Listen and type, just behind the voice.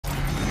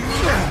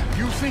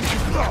think you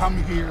can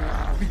come here,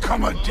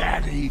 become a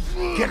daddy,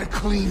 get a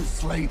clean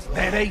slate?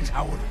 That ain't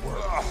how it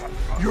works.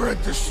 You're a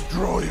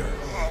destroyer,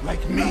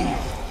 like me.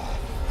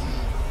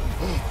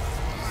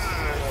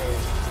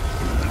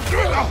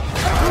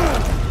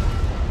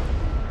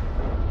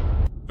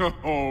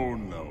 Oh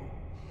no.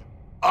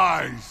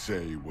 I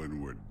say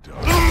when we're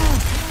done.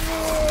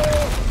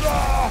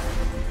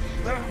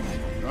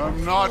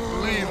 I'm not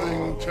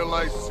leaving till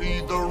I see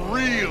the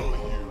real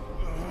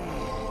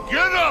you.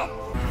 Get up!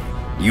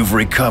 You've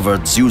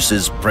recovered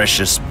Zeus's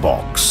precious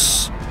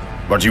box,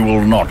 but you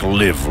will not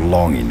live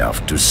long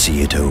enough to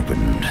see it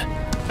opened.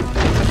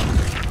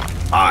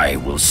 I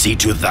will see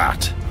to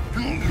that.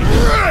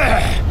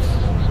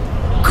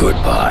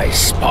 Goodbye,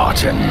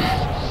 Spartan.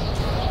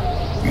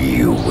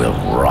 You will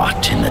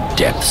rot in the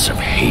depths of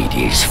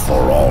Hades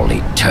for all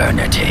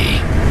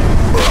eternity.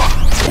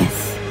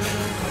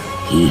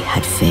 Death. He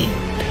had failed.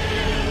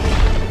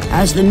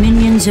 As the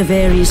minions of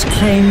Ares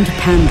claimed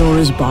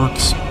Pandora's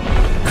box,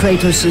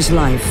 Kratos'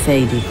 life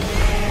faded,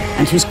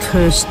 and his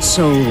cursed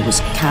soul was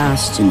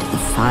cast into the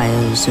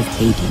fires of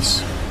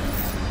Hades.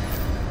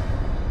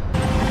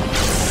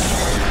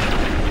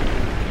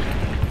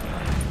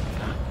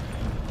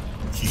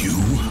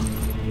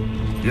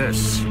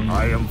 Yes,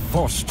 I am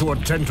forced to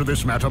attend to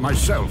this matter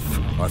myself.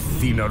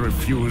 Athena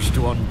refused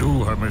to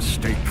undo her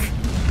mistake.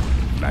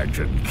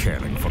 Imagine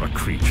caring for a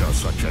creature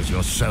such as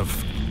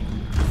yourself.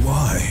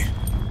 Why?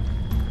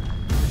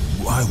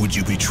 Why would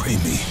you betray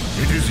me?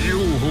 It is you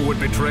who would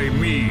betray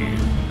me.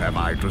 Am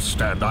I to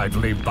stand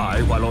idly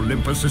by while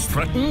Olympus is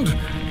threatened?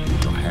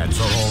 Your hands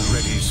are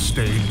already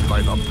stained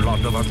by the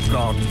blood of a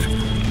god.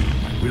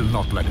 I will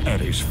not let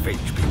Ares'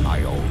 fate be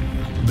my own.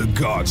 The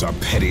gods are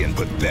petty and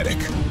pathetic,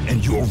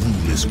 and your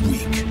rule is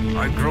weak.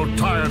 I grow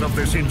tired of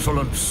this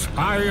insolence.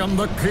 I am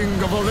the king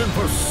of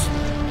Olympus.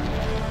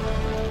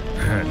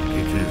 And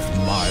it is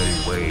my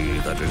way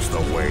that is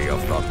the way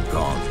of the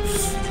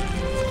gods.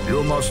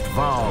 You must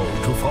vow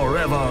to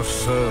forever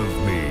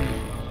serve me.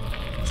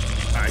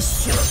 I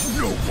serve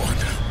no one.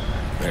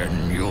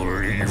 Then you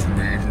leave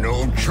me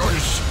no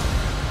choice.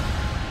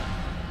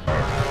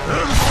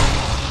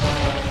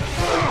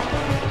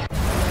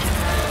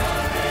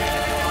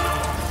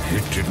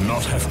 It did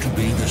not have to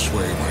be this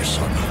way, my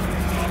son.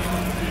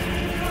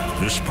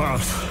 This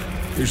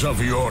path is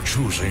of your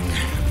choosing.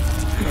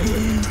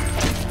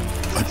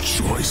 A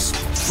choice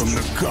from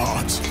the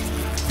gods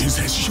is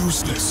as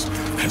useless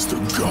as the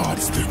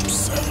gods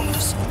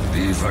themselves.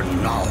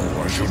 Even now,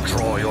 as you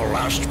draw your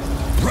last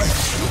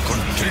breath, you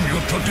continue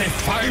to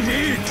defy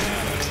me?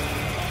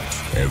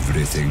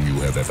 Everything you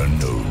have ever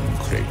known,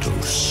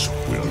 Kratos,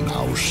 will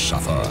now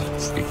suffer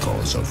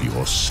because of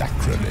your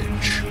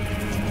sacrilege.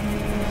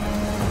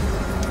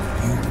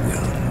 You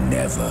will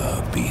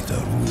never be the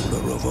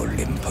ruler of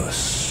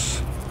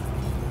Olympus.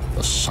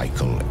 The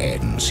cycle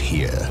ends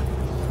here.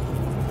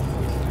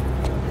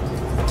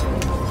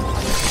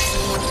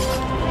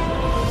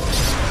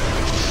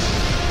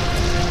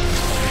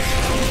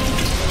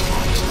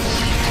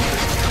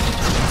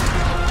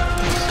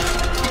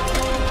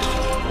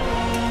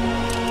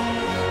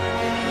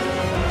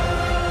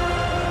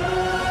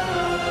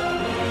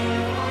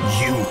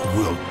 You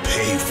will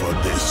pay for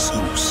this,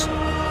 Zeus.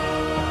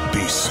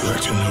 Be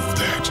certain of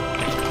that.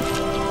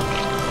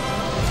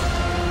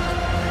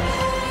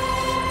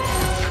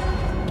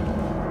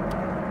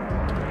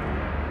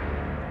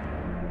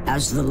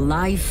 As the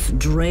life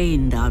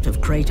drained out of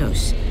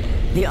Kratos,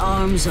 the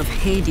arms of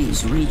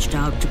Hades reached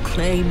out to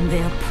claim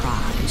their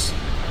prize.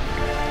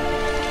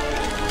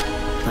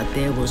 But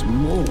there was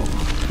more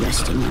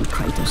resting on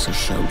Kratos'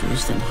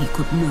 shoulders than he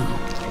could know.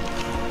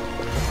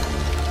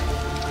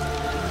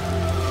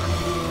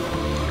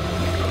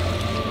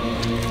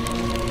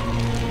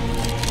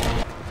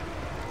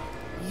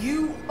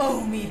 You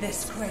owe me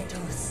this,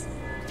 Kratos.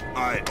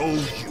 I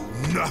owe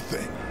you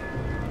nothing.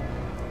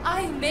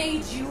 I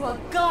made you a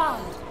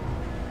god.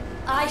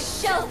 I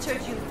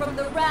sheltered you from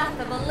the wrath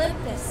of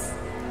Olympus.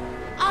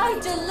 I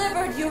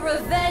delivered you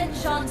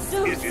revenge on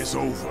Zeus. It is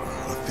over,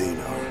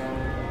 Athena.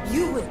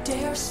 You would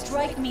dare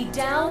strike me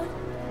down?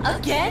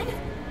 Again?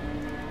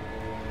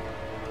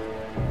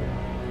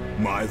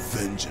 My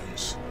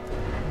vengeance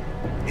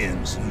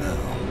ends now.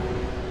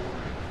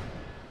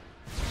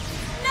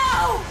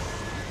 No!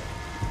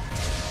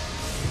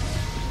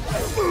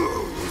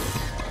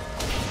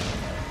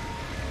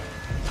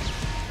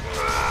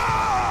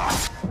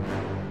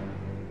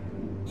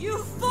 You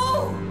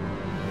fool!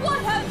 What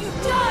have you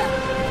done?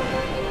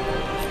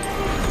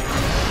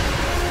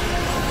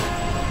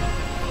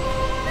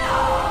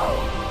 No!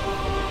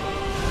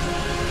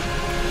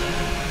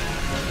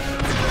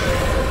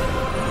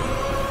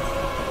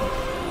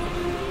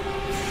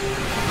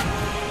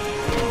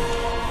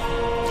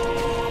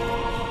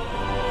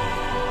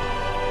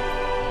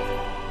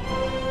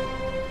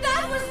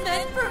 That was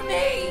meant for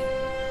me!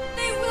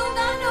 They will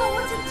not know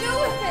what to do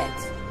with it!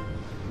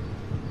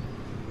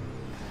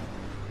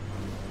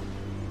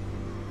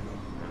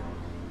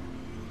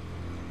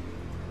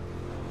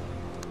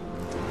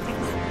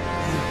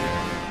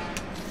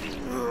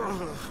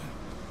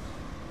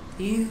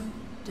 You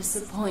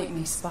disappoint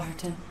me,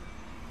 Spartan.